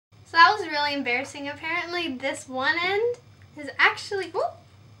So that was really embarrassing. Apparently this one end is actually, whoop.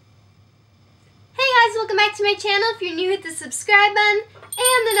 Hey guys, welcome back to my channel. If you're new, hit the subscribe button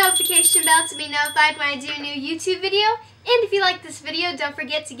and the notification bell to be notified when I do a new YouTube video. And if you like this video, don't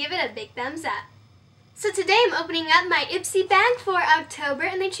forget to give it a big thumbs up. So today I'm opening up my Ipsy bag for October,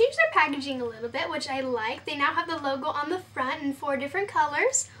 and they changed their packaging a little bit, which I like. They now have the logo on the front in 4 different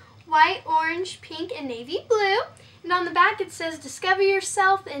colors: white, orange, pink, and navy blue. And on the back it says discover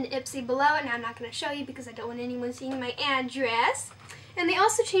yourself in Ipsy below, and I'm not going to show you because I don't want anyone seeing my address. And they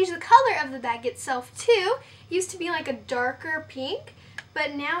also changed the color of the bag itself too. It used to be like a darker pink,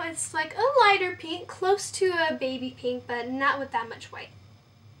 but now it's like a lighter pink, close to a baby pink, but not with that much white.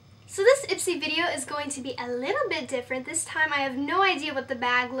 So this Ipsy video is going to be a little bit different. This time I have no idea what the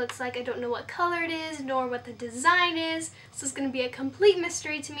bag looks like. I don't know what color it is, nor what the design is. So it's going to be a complete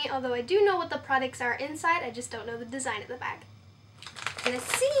mystery to me, although I do know what the products are inside. I just don't know the design of the bag.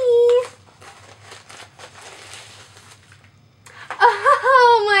 Let's see.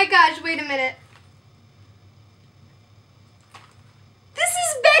 Oh my gosh, wait a minute. This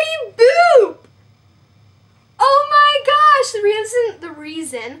is Betty Boop! Oh my gosh! The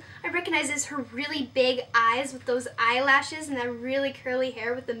reason I recognize is her really big eyes with those eyelashes and that really curly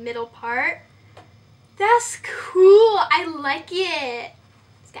hair with the middle part. That's cool. I like it.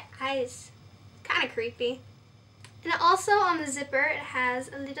 It's got eyes. Kind of creepy. And also on the zipper it has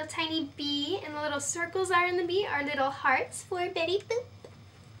a little tiny bee, and the little circles are in the bee are little hearts for Betty Boop.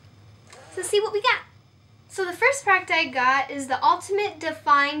 So let's see what we got. So the first product I got is the Ultimate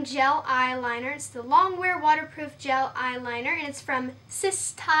Define Gel Eyeliner. It's the Longwear Waterproof Gel Eyeliner, and it's from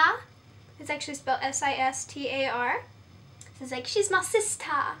Sista. It's actually spelled S-I-S-T-A-R. It's like, she's my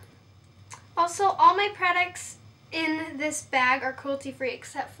Sista. Also, all my products in this bag are cruelty-free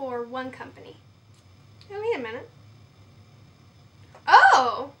except for one company. Oh, wait a minute.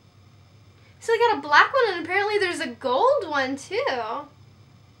 Oh! So I got a black one, and apparently there's a gold one too.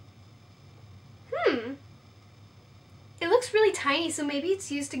 It looks really tiny, so maybe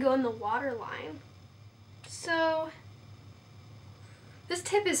it's used to go in the waterline. So this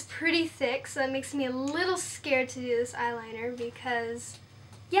tip is pretty thick, so that makes me a little scared to do this eyeliner because,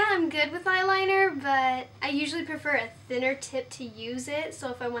 yeah, I'm good with eyeliner, but I usually prefer a thinner tip to use it. So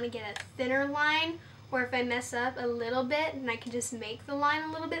if I want to get a thinner line, or if I mess up a little bit, then I can just make the line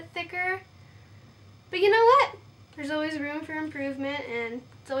a little bit thicker. But you know what? There's always room for improvement, and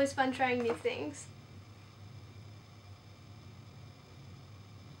it's always fun trying new things.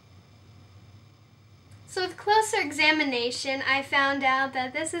 So with closer examination, I found out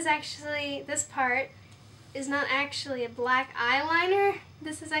that this part is not actually a black eyeliner.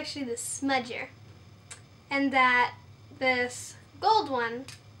 This is actually the smudger. And that this gold one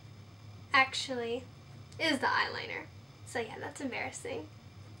actually is the eyeliner. So yeah, that's embarrassing.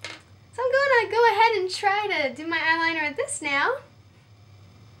 So I'm going to go ahead and try to do my eyeliner with this now.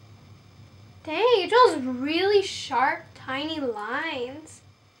 Dang, it draws really sharp, tiny lines.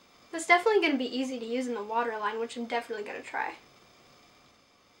 It's definitely going to be easy to use in the waterline, which I'm definitely going to try.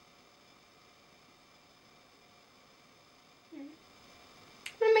 I'm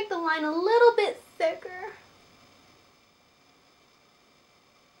going to make the line a little bit thicker.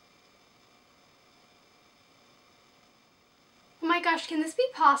 Oh my gosh, can this be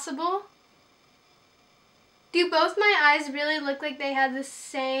possible? Do both my eyes really look like they have the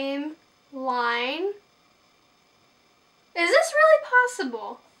same line? Is this really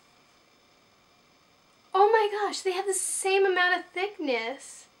possible? Oh my gosh, they have the same amount of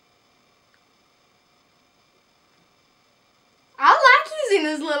thickness. I like using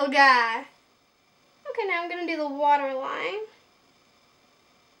this little guy. Okay, now I'm going to do the waterline.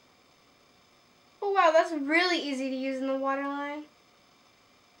 Oh wow, that's really easy to use in the waterline.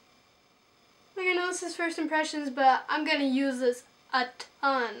 Like, I know this is first impressions, but I'm going to use this a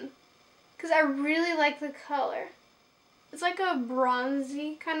ton. Because I really like the color. It's like a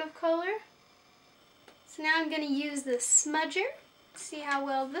bronzy kind of color. So now I'm going to use the smudger. See how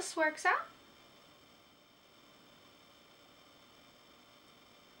well this works out.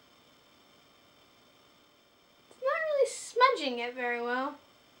 It's not really smudging it very well.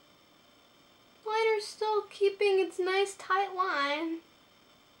 Liner's still keeping its nice tight line.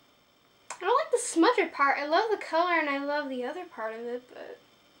 I don't like the smudger part. I love the color and I love the other part of it, but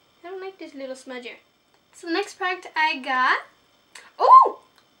I don't like this little smudger. So the next product I got, oh,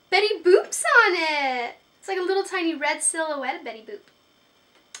 Betty Boop's on it. It's like a little tiny red silhouette of Betty Boop.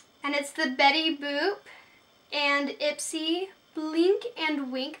 And it's the Betty Boop and Ipsy Blink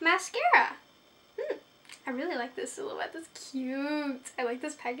and Wink Mascara. I really like this silhouette. That's cute. I like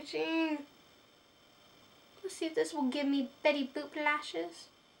this packaging. Let's see if this will give me Betty Boop lashes.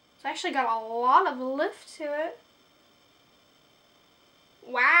 It's actually got a lot of lift to it.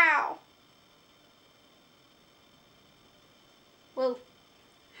 Wow. Whoa.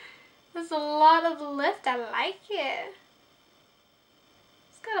 There's a lot of lift. I like it.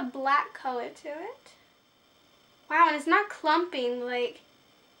 It's got a black color to it. Wow, and it's not clumping. Like,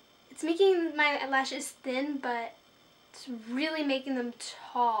 it's making my lashes thin, but it's really making them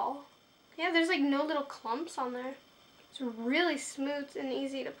tall. Yeah, there's like no little clumps on there. It's really smooth and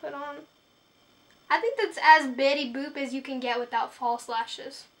easy to put on. I think that's as Betty Boop as you can get without false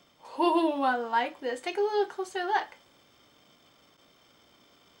lashes. Oh, I like this. Take a little closer look.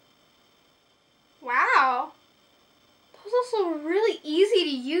 Wow. That was also really easy to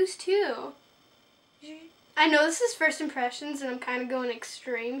use too. I know this is first impressions and I'm kind of going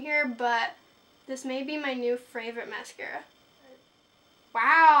extreme here, but this may be my new favorite mascara.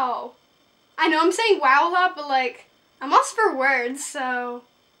 Wow. I know I'm saying wow a lot, but like, I'm lost for words, so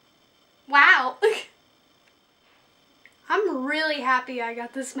wow. I'm really happy I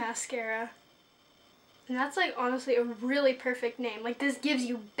got this mascara. And that's like honestly a really perfect name. Like, this gives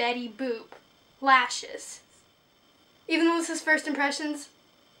you Betty Boop lashes. Even though this is first impressions,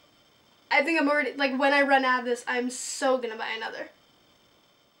 I think I'm already, like, when I run out of this, I'm so gonna buy another.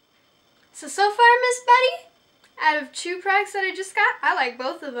 So far, Miss Betty, out of 2 products that I just got, I like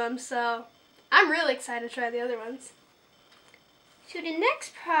both of them, so I'm really excited to try the other ones. So the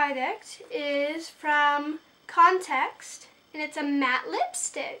next product is from Context, and it's a matte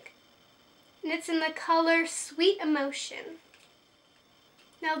lipstick. And it's in the color Sweet Emotion.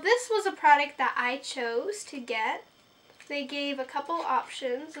 Now this was a product that I chose to get. They gave a couple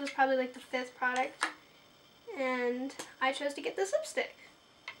options. It was probably like the 5th product. And I chose to get this lipstick.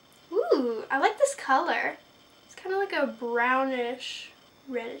 Ooh, I like this color. It's kind of like a brownish,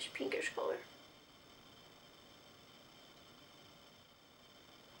 reddish, pinkish color.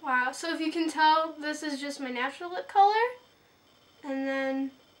 Wow, so if you can tell, this is just my natural lip color. And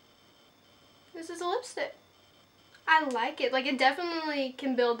then this is a lipstick. I like it. Like, it definitely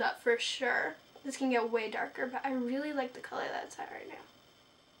can build up for sure. This can get way darker, but I really like the color that it's at right now.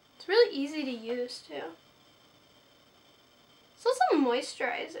 It's really easy to use too. It's also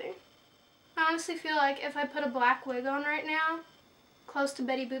moisturizing. I honestly feel like if I put a black wig on right now, close to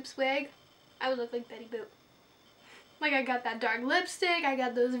Betty Boop's wig, I would look like Betty Boop. Like, I got that dark lipstick, I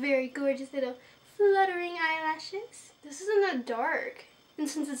got those very gorgeous little fluttering eyelashes. This is in the dark. And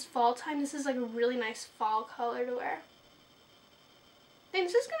since it's fall time, this is like a really nice fall color to wear. I think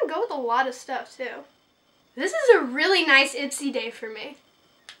this is gonna go with a lot of stuff too. This is a really nice Ipsy day for me.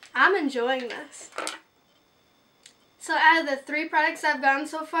 I'm enjoying this. So out of the 3 products I've gotten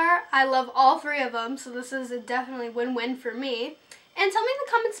so far, I love all 3 of them, so this is a definitely win-win for me. And tell me in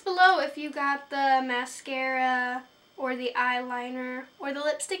the comments below if you got the mascara or the eyeliner or the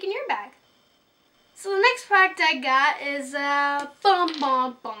lipstick in your bag. So the next product I got is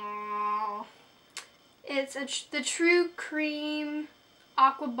It's the True Cream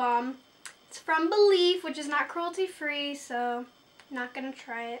Aqua Bomb. It's from Belief, which is not cruelty free, so I'm not gonna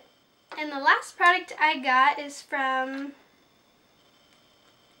try it. And the last product I got is from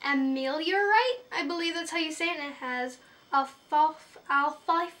Ameliorite, I believe that's how you say it, and it has alfalfa,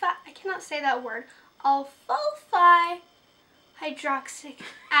 I cannot say that word, alfalfa hydroxy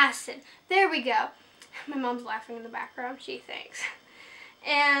acid. There we go. My mom's laughing in the background, she thinks.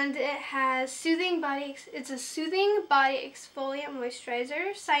 And it has it's a soothing body exfoliant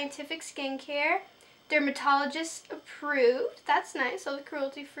moisturizer, scientific skincare, dermatologist approved, that's nice, so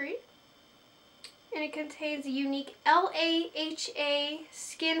cruelty free. And it contains a unique LAHA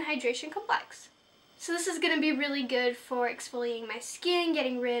skin hydration complex. So this is going to be really good for exfoliating my skin,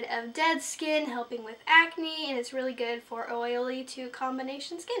 getting rid of dead skin, helping with acne, and it's really good for oily to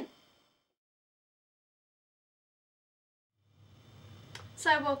combination skin. So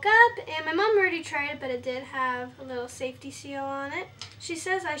I woke up and my mom already tried it, but it did have a little safety seal on it. She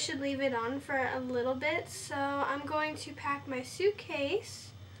says I should leave it on for a little bit, so I'm going to pack my suitcase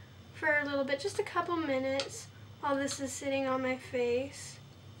for a little bit, just a couple minutes while this is sitting on my face.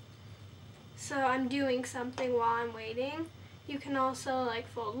 So I'm doing something while I'm waiting. You can also like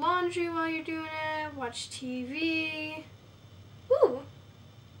fold laundry while you're doing it, watch TV. Ooh,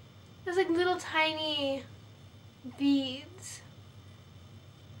 there's like little tiny beads.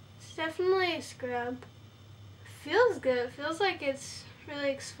 It's definitely a scrub. Feels good. It feels like it's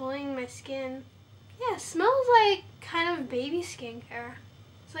really exfoliating my skin. Yeah, it smells like kind of baby skincare.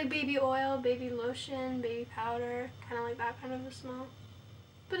 It's like baby oil, baby lotion, baby powder, kind of like that kind of a smell.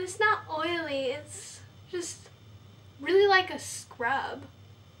 But it's not oily, it's just really like a scrub.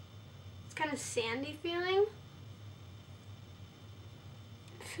 It's kind of sandy feeling.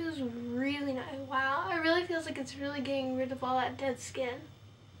 It feels really nice. Wow, it really feels like it's really getting rid of all that dead skin.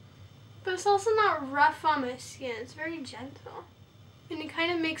 But it's also not rough on my skin. It's very gentle. And it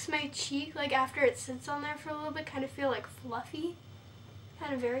kind of makes my cheek, like after it sits on there for a little bit, kind of feel like fluffy.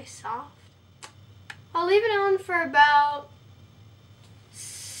 Kind of very soft. I'll leave it on for about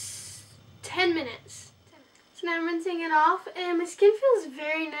 10 minutes. So now I'm rinsing it off, and my skin feels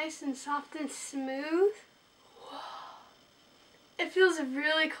very nice and soft and smooth. It feels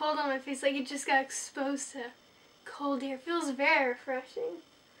really cold on my face, like it just got exposed to cold air. It feels very refreshing.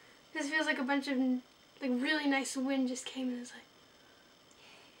 This feels like a bunch of like really nice wind just came and was like.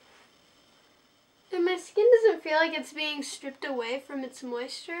 And my skin doesn't feel like it's being stripped away from its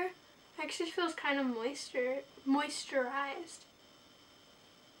moisture. It actually feels kind of moisturized.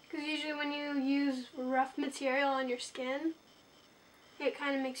 Because usually when you use rough material on your skin, it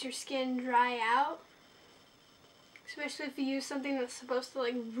kind of makes your skin dry out. Especially if you use something that's supposed to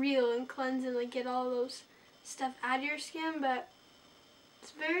like reel and cleanse and like get all those stuff out of your skin, but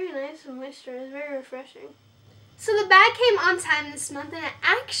it's very nice and moisturized, very refreshing. So the bag came on time this month, and it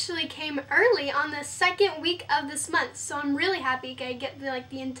actually came early on the second week of this month. So I'm really happy I get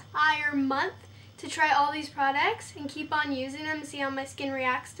the entire month to try all these products and keep on using them and see how my skin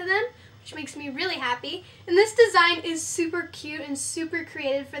reacts to them, which makes me really happy. And this design is super cute and super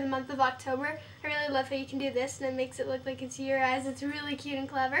creative for the month of October. I really love how you can do this and it makes it look like it's your eyes. It's really cute and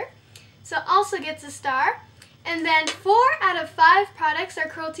clever. So it also gets a star. And then 4 out of 5 products are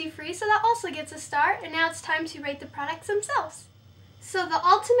cruelty-free, so that also gets a star. And now it's time to rate the products themselves. So the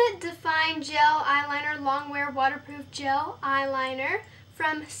Ultimate Define Gel Eyeliner Longwear Waterproof Gel Eyeliner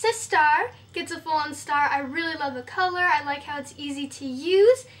from Sistar gets a full-on star. I really love the color. I like how it's easy to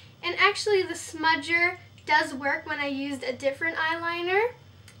use. And actually the smudger does work when I used a different eyeliner.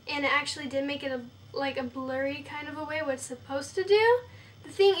 And it actually did make it a blurry kind of a way, what it's supposed to do. The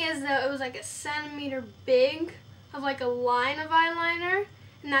thing is though, it was like a centimeter big of like a line of eyeliner,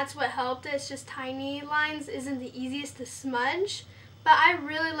 and that's what helped it. It's just tiny lines isn't the easiest to smudge, but I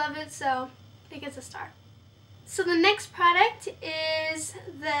really love it, so it gets a star. So the next product is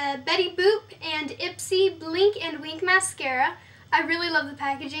the Betty Boop and Ipsy Blink and Wink Mascara. I really love the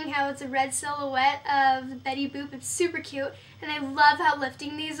packaging, how it's a red silhouette of the Betty Boop. It's super cute, and I love how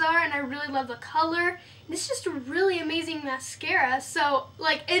lifting these are, and I really love the color. And it's just a really amazing mascara, so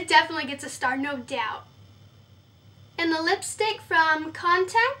like it definitely gets a star, no doubt. And the lipstick from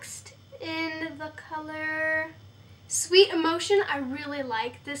Context in the color Sweet Emotion, I really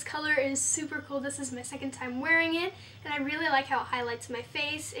like. This color is super cool. This is my second time wearing it, and I really like how it highlights my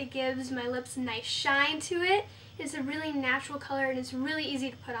face. It gives my lips a nice shine to it. It's a really natural color and it's really easy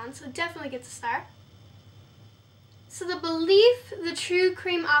to put on, so it definitely gets a star. So the Belief the True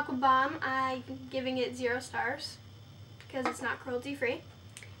Cream Aqua Bomb, I'm giving it 0 stars because it's not cruelty free.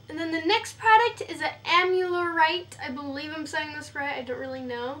 And then the next product is an Amulorite. I believe I'm saying this right, I don't really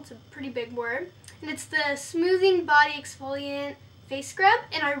know. It's a pretty big word. And it's the Smoothing Body Exfoliant Face Scrub,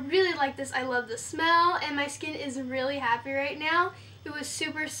 and I really like this. I love the smell, and my skin is really happy right now. It was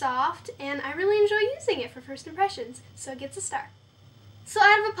super soft, and I really enjoy using it for first impressions, so it gets a star. So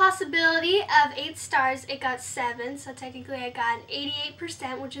out of a possibility of 8 stars, it got 7, so technically I got an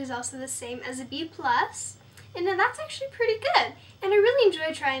 88%, which is also the same as a B+. And then that's actually pretty good. And I really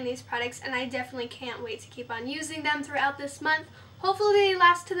enjoy trying these products, and I definitely can't wait to keep on using them throughout this month. Hopefully they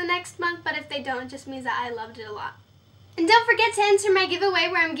last to the next month, but if they don't, it just means that I loved it a lot. And don't forget to enter my giveaway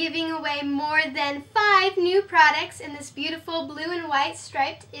where I'm giving away more than 5 new products in this beautiful blue and white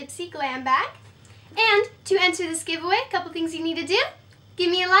striped Ipsy Glam Bag. And to enter this giveaway, a couple things you need to do.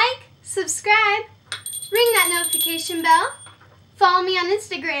 Give me a like, subscribe, ring that notification bell, follow me on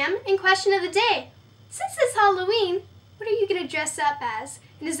Instagram, and question of the day. Since it's Halloween, what are you going to dress up as?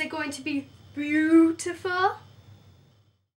 And is it going to be beautiful